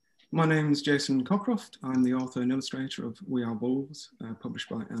My name is Jason Cockcroft. I'm the author and illustrator of We Are Wolves, published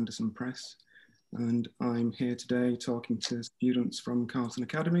by Anderson Press. And I'm here today talking to students from Carlton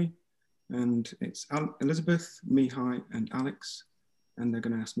Academy. And it's Elizabeth, Mihai and Alex. And they're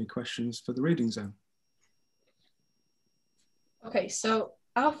going to ask me questions for the reading zone. Okay, so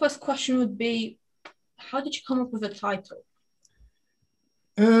our first question would be, how did you come up with a title?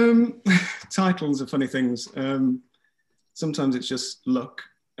 Titles are funny things. Sometimes it's just luck.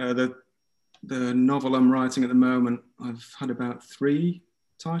 The novel I'm writing at the moment, I've had about 3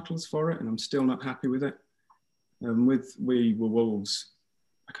 titles for it and I'm still not happy with it. With We Were Wolves,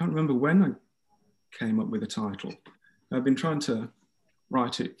 I can't remember when I came up with a title. I've been trying to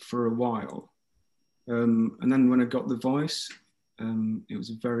write it for a while. And then when I got the voice, it was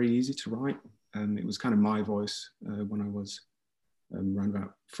very easy to write. It was kind of my voice when I was around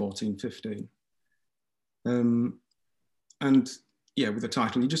about 14, 15. And yeah, with the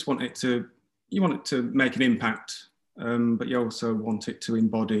title, you just want it to, make an impact, but you also want it to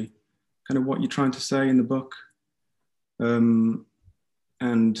embody kind of what you're trying to say in the book. And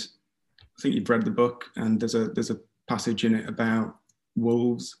I think you've read the book, and there's a passage in it about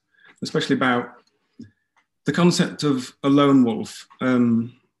wolves, especially about the concept of a lone wolf.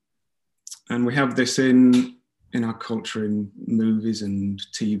 And we have this in our culture, in movies and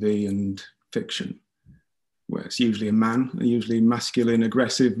TV and fiction, where it's usually a man, a usually masculine,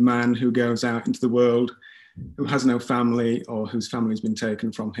 aggressive man who goes out into the world, who has no family or whose family's been taken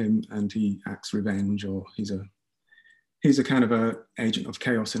from him, and he acts revenge, or he's a kind of a agent of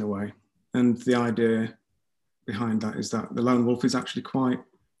chaos in a way. And the idea behind that is that the lone wolf is actually quite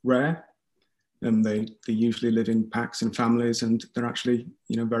rare. And they usually live in packs and families, and they're actually,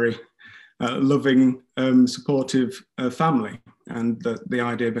 very loving, supportive family. And the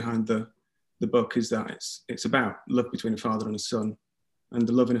idea behind the book is that it's about love between a father and a son, and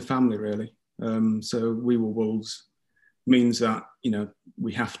the love in a family, really. So We Were Wolves means that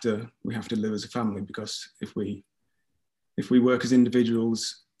we have to live as a family, because if we work as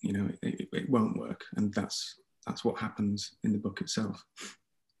individuals, it won't work, and that's what happens in the book itself.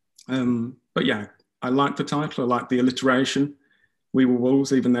 But yeah, I like the title. I like the alliteration, We Were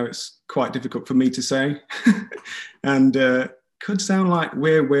Wolves, even though it's quite difficult for me to say, and could sound like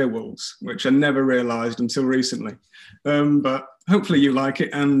We're Werewolves, which I never realised until recently. But hopefully you like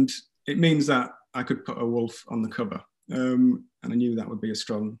it, and it means that I could put a wolf on the cover, and I knew that would be a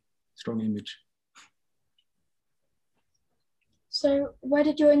strong image. So where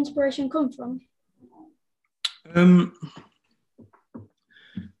did your inspiration come from? Well,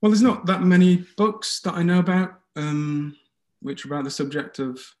 there's not that many books that I know about which are about the subject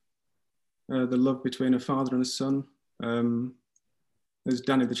of the love between a father and a son. There's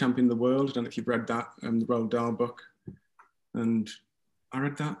Danny the Champion of the World. I don't know if you've read that, the Roald Dahl book. And I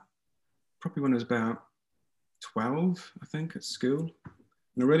read that probably when I was about 12, I think, at school.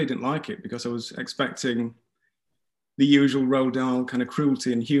 And I really didn't like it because I was expecting the usual Roald Dahl kind of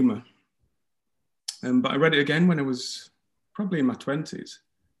cruelty and humour. But I read it again when I was probably in my 20s.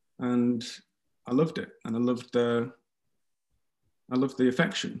 And I loved it. And I loved the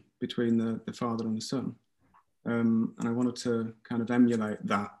affection between the father and the son. And I wanted to kind of emulate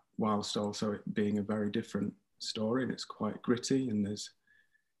that, whilst also it being a very different story. And it's quite gritty, and there's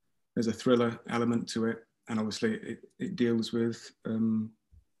a thriller element to it. And obviously it deals with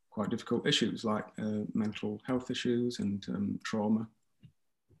quite difficult issues like mental health issues and trauma.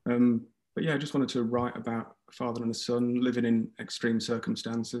 But yeah, I just wanted to write about a father and a son living in extreme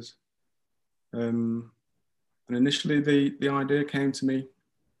circumstances. And initially the idea came to me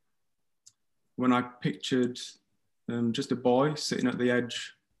when I pictured just a boy sitting at the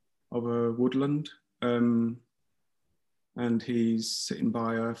edge of a woodland, and he's sitting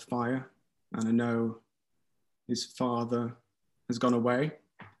by a fire, and I know his father has gone away.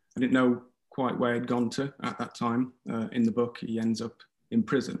 I didn't know quite where he'd gone to at that time. In the book, he ends up in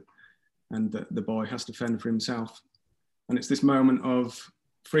prison, and the boy has to fend for himself. And it's this moment of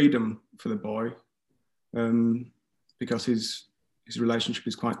freedom for the boy, because his relationship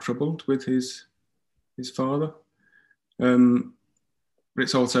is quite troubled with his father. But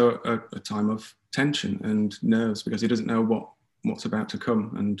it's also a time of tension and nerves, because he doesn't know what's about to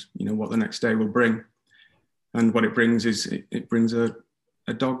come, and what the next day will bring. And what it brings is it brings a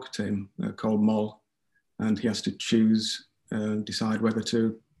dog to him called Moll, and he has to choose, decide whether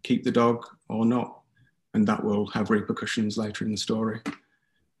to keep the dog or not, and that will have repercussions later in the story.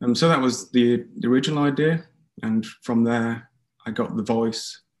 So that was the original idea, and from there I got the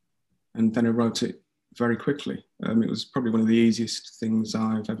voice, and then I wrote it very quickly. It was probably one of the easiest things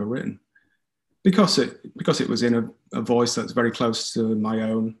I've ever written. because it was in a voice that's very close to my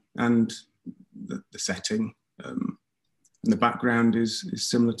own, and the setting and the background is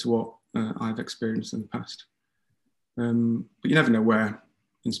similar to what I've experienced in the past. But you never know where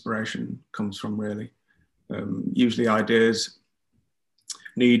inspiration comes from, really. Usually ideas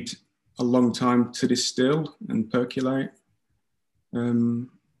need a long time to distill and percolate. And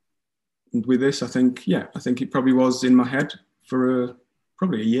with this, I think it probably was in my head for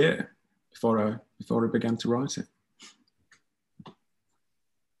probably a year before I began to write it.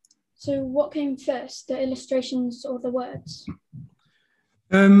 So what came first, the illustrations or the words?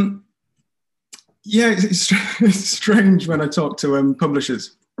 Yeah, it's strange when I talk to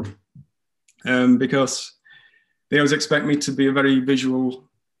publishers because they always expect me to be a very visual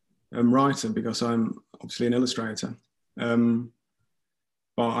writer because I'm obviously an illustrator. But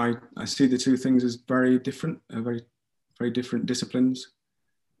I see the two things as very different, very different disciplines.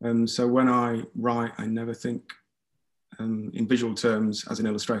 So when I write, I never think in visual terms as an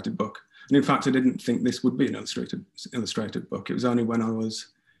illustrated book. And in fact, I didn't think this would be an illustrated book. It was only when I was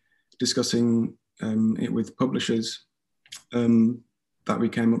discussing it with publishers that we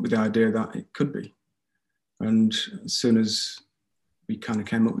came up with the idea that it could be. And as soon as we kind of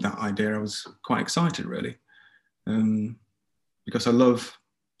came up with that idea, I was quite excited, really, because I love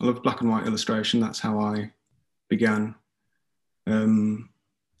black and white illustration. That's how I began.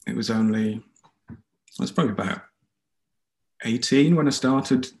 It was probably about 18 when I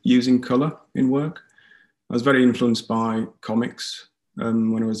started using colour in work. I was very influenced by comics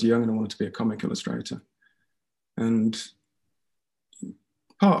when I was young, and I wanted to be a comic illustrator. And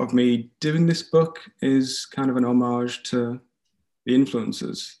part of me doing this book is kind of an homage to the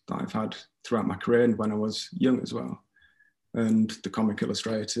influences that I've had throughout my career and when I was young as well, and the comic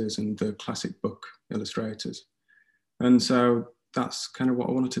illustrators and the classic book illustrators. And so that's kind of what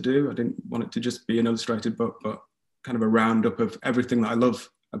I wanted to do. I didn't want it to just be an illustrated book, but kind of a roundup of everything that I love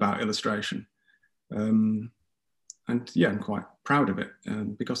about illustration. And yeah, I'm quite proud of it.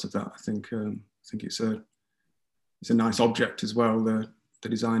 Because of that, I think it's a nice object as well. The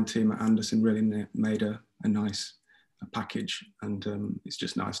design team at Anderson really made a nice package, and it's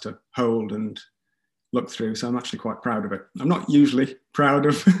just nice to hold and look through. So I'm actually quite proud of it. I'm not usually proud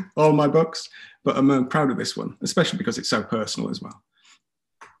of all my books, but I'm proud of this one, especially because it's so personal as well.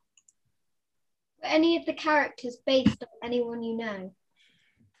 Were any of the characters based on anyone you know?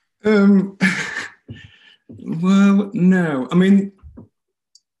 Well, no. I mean,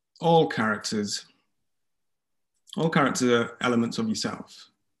 all characters are elements of yourself,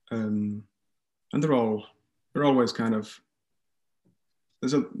 and they're always kind of,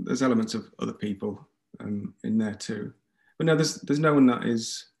 there's elements of other people in there too. But no, there's no one that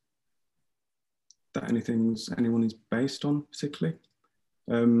anyone is based on particularly.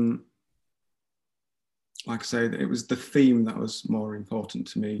 Like I say, it was the theme that was more important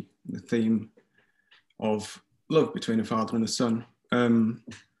to me, the theme of love between a father and a son. And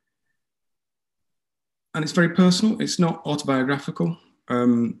it's very personal. It's not autobiographical.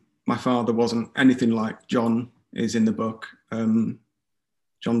 My father wasn't anything like John is in the book.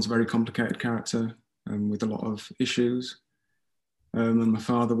 John's a very complicated character with a lot of issues. And my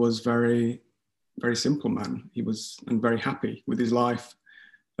father was very, very simple man. He was and very happy with his life.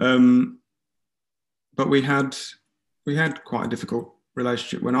 But we had quite a difficult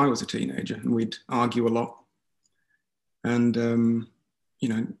relationship when I was a teenager, and we'd argue a lot. And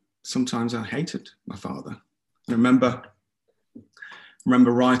sometimes I hated my father. I remember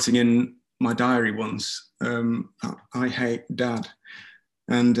writing in my diary once that I hate Dad,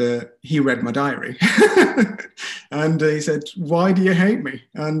 and he read my diary, and he said, "Why do you hate me?"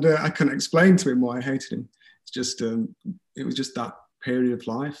 And I couldn't explain to him why I hated him. It's just it was just that period of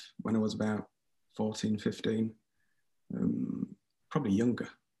life when I was about 14, 15, probably younger.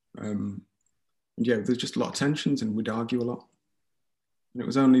 And yeah, there's just a lot of tensions, and we'd argue a lot. And it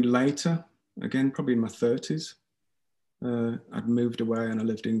was only later, again, probably in my 30s, I'd moved away and I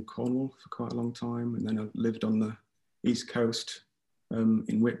lived in Cornwall for quite a long time. And then I lived on the East Coast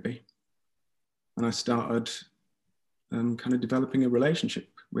in Whitby. And I started kind of developing a relationship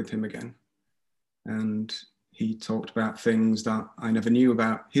with him again. And he talked about things that I never knew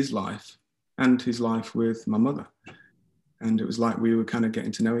about his life and his life with my mother. And it was like we were kind of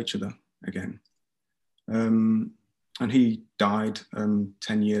getting to know each other again. And he died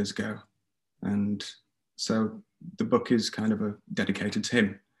 10 years ago. And so the book is kind of dedicated to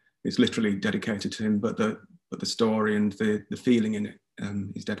him. It's literally dedicated to him, but the story and the feeling in it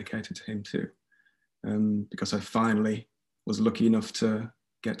is dedicated to him too. Because I finally was lucky enough to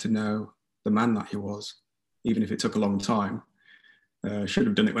get to know the man that he was, even if it took a long time. Should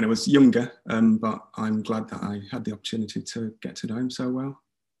have done it when I was younger, but I'm glad that I had the opportunity to get to know him so well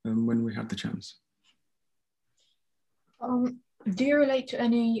when we had the chance. Do you relate to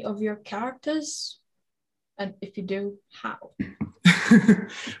any of your characters? And if you do, how?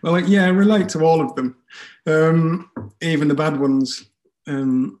 Well, yeah, I relate to all of them, even the bad ones.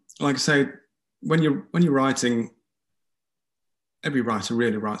 Like I say, when you're writing, every writer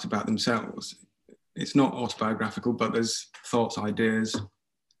really writes about themselves. It's not autobiographical, but there's thoughts, ideas,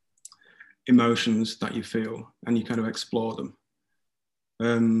 emotions that you feel, and you kind of explore them.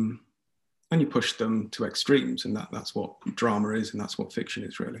 And you push them to extremes, and that's what drama is, and that's what fiction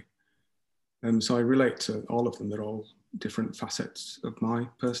is really. So I relate to all of them. They're all different facets of my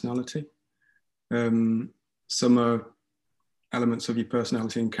personality. Some are elements of your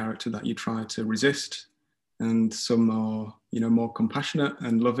personality and character that you try to resist, and some are, more compassionate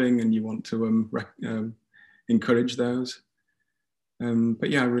and loving, and you want to encourage those. But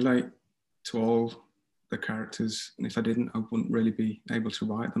yeah, I relate to all the characters, and if I didn't, I wouldn't really be able to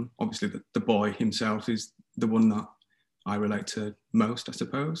write them. Obviously, the boy himself is the one that I relate to most, I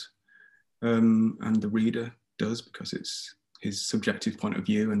suppose, and the reader does, because it's his subjective point of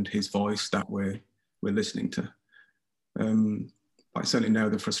view and his voice that we're listening to. But I certainly know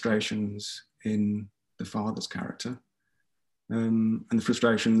the frustrations in the father's character, and the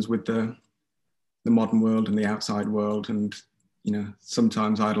frustrations with the modern world and the outside world. And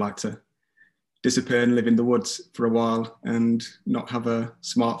sometimes I'd like to disappear and live in the woods for a while and not have a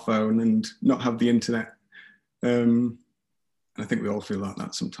smartphone and not have the internet. I think we all feel like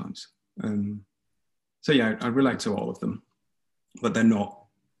that sometimes. So yeah, I relate to all of them, but they're not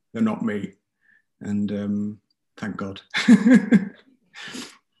me, and thank God.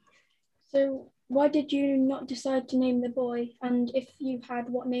 So why did you not decide to name the boy? And if you had,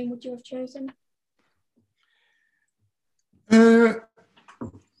 what name would you have chosen? I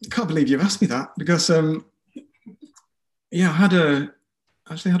can't believe you've asked me that, because yeah, I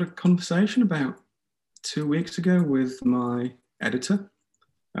actually had a conversation about 2 weeks ago with my editor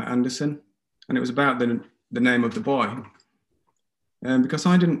at Anderson, and it was about the name of the boy, because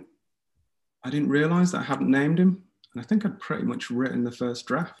I didn't realise that I hadn't named him, and I think I'd pretty much written the first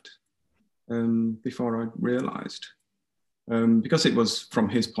draft before I realised, because it was from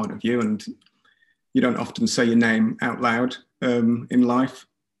his point of view, and you don't often say your name out loud in life.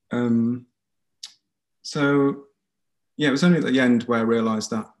 So yeah, it was only at the end where I realised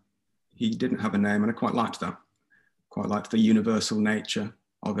that he didn't have a name, and I quite liked that. Quite liked the universal nature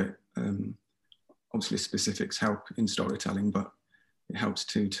of it. Obviously, specifics help in storytelling, but it helps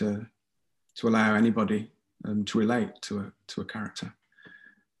too to allow anybody to relate to a character.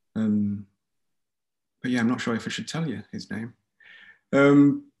 But yeah, I'm not sure if I should tell you his name.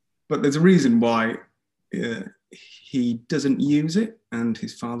 But there's a reason why he doesn't use it, and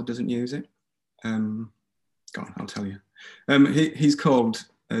his father doesn't use it. Go on, I'll tell you. He's called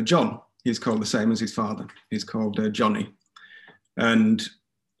John. He's called the same as his father. He's called Johnny. And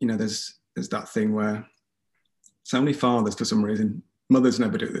there's that thing where so many fathers, for some reason, mothers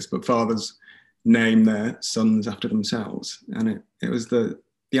never do this, but fathers name their sons after themselves. And it was the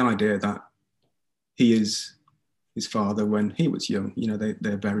idea that he is his father when he was young.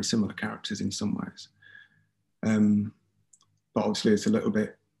 They're very similar characters in some ways. But obviously it's a little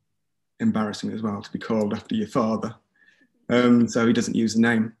bit embarrassing as well to be called after your father. So he doesn't use the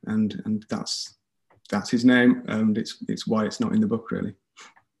name, and that's his name, and it's why it's not in the book, really.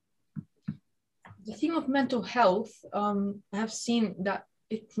 The theme of mental health, I have seen that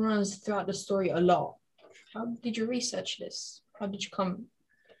it runs throughout the story a lot. How did you research this? How did you come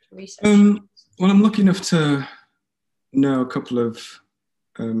to research it? Well, I'm lucky enough to know a couple of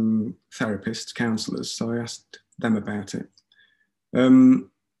therapists, counsellors, so I asked them about it.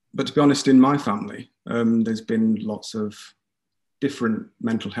 But to be honest, in my family, there's been lots of different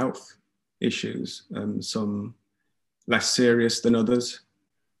mental health issues, some less serious than others.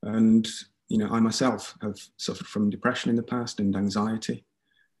 And, I myself have suffered from depression in the past and anxiety.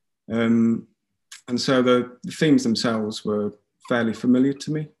 And so the themes themselves were fairly familiar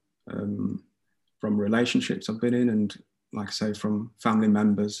to me, from relationships I've been in, and like I say, from family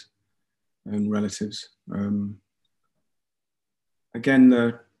members and relatives. Again,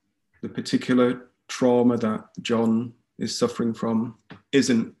 the particular trauma that John is suffering from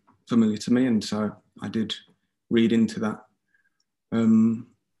isn't familiar to me, and so I did read into that.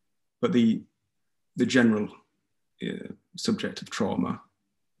 But the general subject of trauma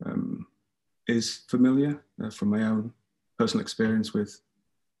is familiar from my own personal experience with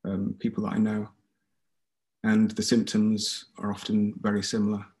people that I know, and the symptoms are often very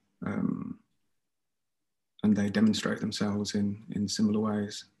similar. and they demonstrate themselves in similar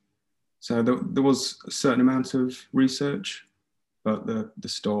ways. So there was a certain amount of research, but the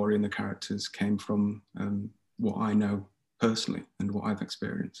story and the characters came from what I know personally and what I've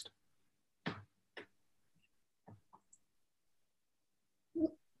experienced.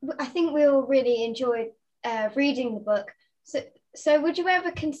 I think we all really enjoyed reading the book. So would you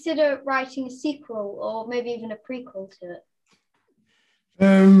ever consider writing a sequel or maybe even a prequel to it?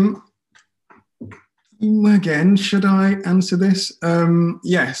 Again, should I answer this?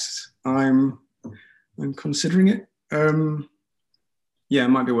 Yes, I'm considering it. Yeah, I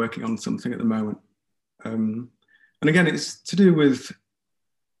might be working on something at the moment. And again, it's to do with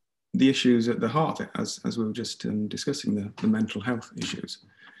the issues at the heart of it, as we were just discussing, the mental health issues.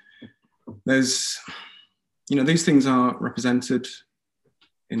 There's, these things are represented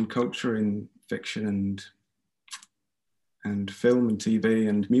in culture, in fiction and film and TV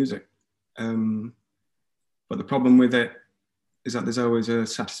and music. But the problem with it is that there's always a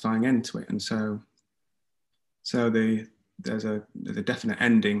satisfying end to it. And so there's a definite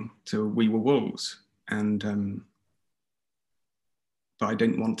ending to We Were Wolves. And, but I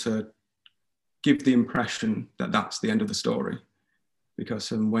didn't want to give the impression that that's the end of the story,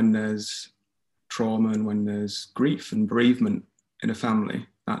 because when there's trauma and when there's grief and bereavement in a family,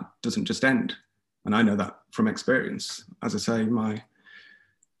 that doesn't just end. And I know that from experience. As I say, my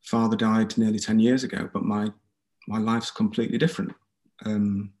father died nearly 10 years ago, but my life's completely different. I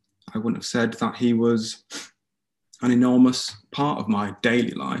wouldn't have said that he was an enormous part of my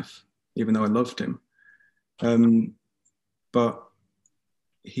daily life, even though I loved him. But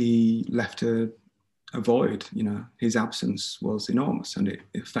he left a void. His absence was enormous, and it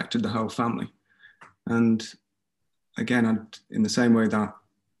affected the whole family. And again, in the same way that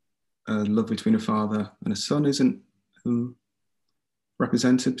love between a father and a son isn't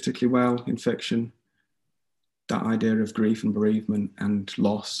represented particularly well in fiction, that idea of grief and bereavement and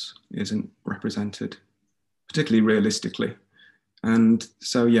loss isn't represented particularly realistically. And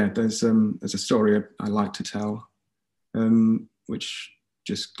so, yeah, there's a story I like to tell, which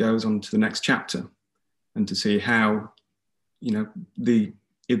just goes on to the next chapter, and to see how, the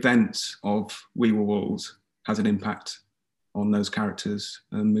events of We Were Wolves has an impact on those characters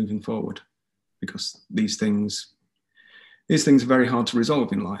moving forward, because these things are very hard to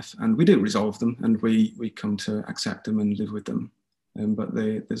resolve in life, and we do resolve them, and we come to accept them and live with them, but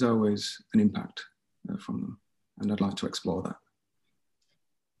there's always an impact from them, and I'd like to explore that.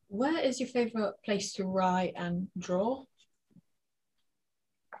 Where is your favourite place to write and draw?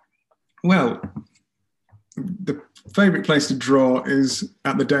 Well, the favourite place to draw is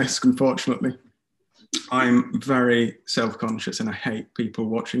at the desk, unfortunately. I'm very self-conscious and I hate people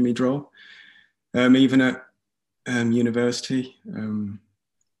watching me draw. Even at university,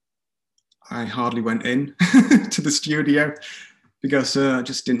 I hardly went in to the studio because I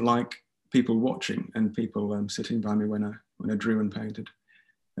just didn't like people watching and people sitting by me when I drew and painted.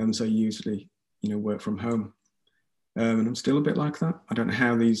 So I usually, work from home. And I'm still a bit like that. I don't know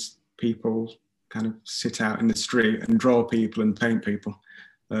how these people kind of sit out in the street and draw people and paint people.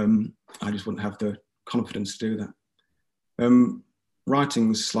 I just wouldn't have the confidence to do that.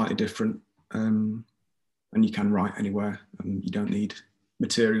 Writing's slightly different, and you can write anywhere. You don't need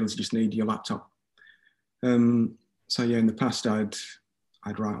materials, you just need your laptop. So yeah, in the past I'd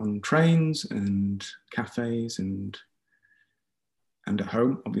write on trains and cafes and at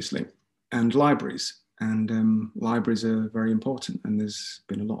home, obviously, and libraries. And libraries are very important, and there's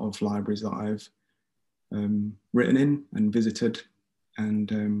been a lot of libraries that I've written in and visited,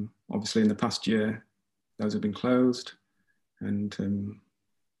 and obviously in the past year those have been closed, and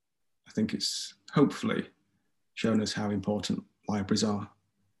I think it's hopefully shown us how important libraries are,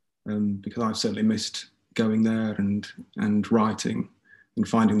 because I've certainly missed going there and writing and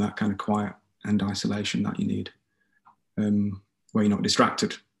finding that kind of quiet and isolation that you need, where you're not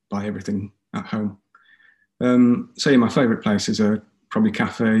distracted by everything at home. So yeah, my favourite places are probably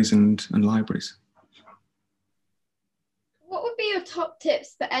cafes and libraries. What would be your top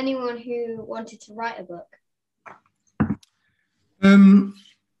tips for anyone who wanted to write a book?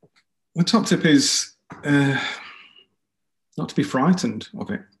 My top tip is not to be frightened of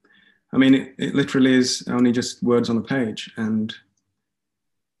it. I mean, it literally is only just words on a page, and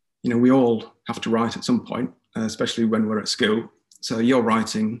we all have to write at some point, especially when we're at school. So you're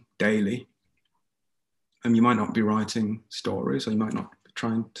writing daily, and you might not be writing stories, or you might not be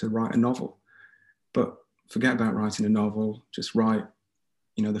trying to write a novel, but forget about writing a novel. Just write,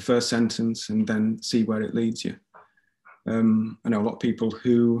 the first sentence and then see where it leads you. I know a lot of people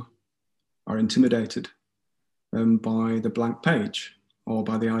who are intimidated by the blank page or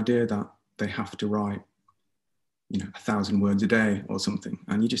by the idea that they have to write 1,000 words a day or something,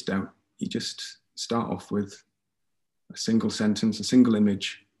 and you just don't. You just start off with a single sentence, a single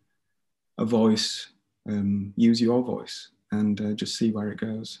image, a voice. Use your voice and just see where it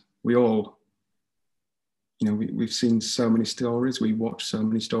goes. We all, we've seen so many stories. We watch so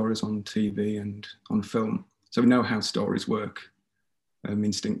many stories on TV and on film, so we know how stories work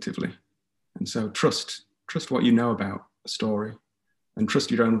instinctively. And so trust what you know about a story, and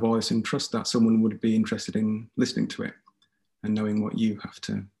trust your own voice, and trust that someone would be interested in listening to it and knowing what you have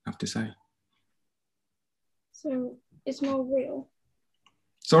to say. So is Moll real?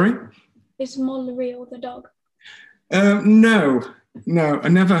 Sorry? Is Moll real, the dog? No. I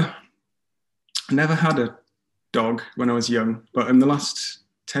never had a dog when I was young, but in the last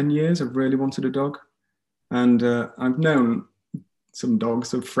 10 years, I've really wanted a dog. And I've known some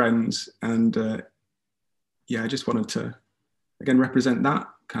dogs of friends, and I just wanted to, again, represent that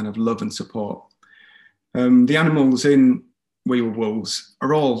kind of love and support. The animals in We Were Wolves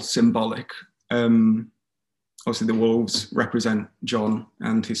are all symbolic. Obviously, the wolves represent John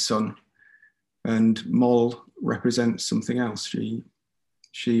and his son, and Moll represents something else.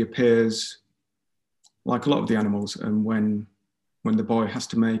 She appears like a lot of the animals, and when the boy has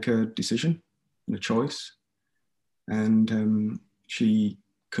to make a decision and a choice, and she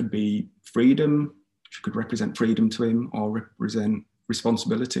could be freedom. She could represent freedom to him, or represent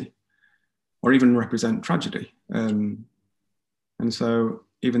responsibility, or even represent tragedy. And so,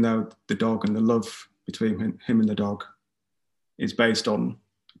 even though the dog and the love between him and the dog is based on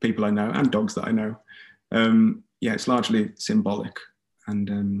people I know and dogs that I know, it's largely symbolic.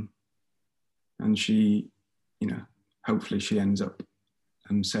 And she, hopefully she ends up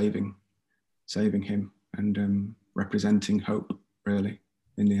saving him and representing hope, really,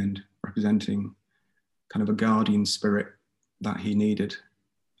 in the end, representing kind of a guardian spirit that he needed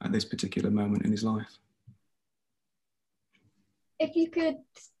at this particular moment in his life. If you could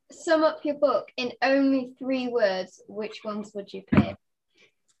sum up your book in only 3 words, which ones would you pick?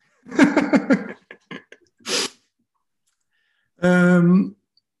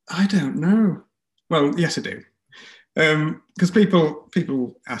 I don't know. Well, yes, I do. Because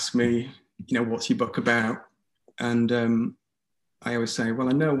people ask me, what's your book about? And I always say, well,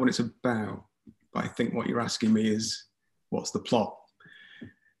 I know what it's about, but I think what you're asking me is, what's the plot?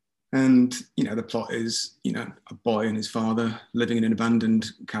 And, the plot is, a boy and his father living in an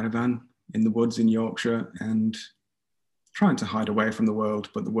abandoned caravan in the woods in Yorkshire and trying to hide away from the world,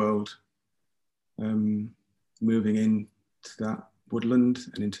 but the world moving into that woodland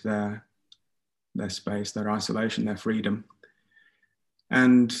and into their space, their isolation, their freedom,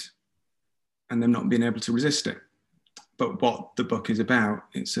 and them not being able to resist it. But what the book is about,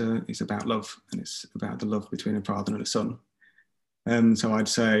 it's about love, and it's about the love between a father and a son. So I'd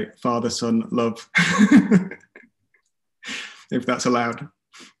say father, son, love, if that's allowed.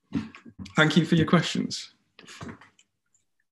 Thank you for your questions.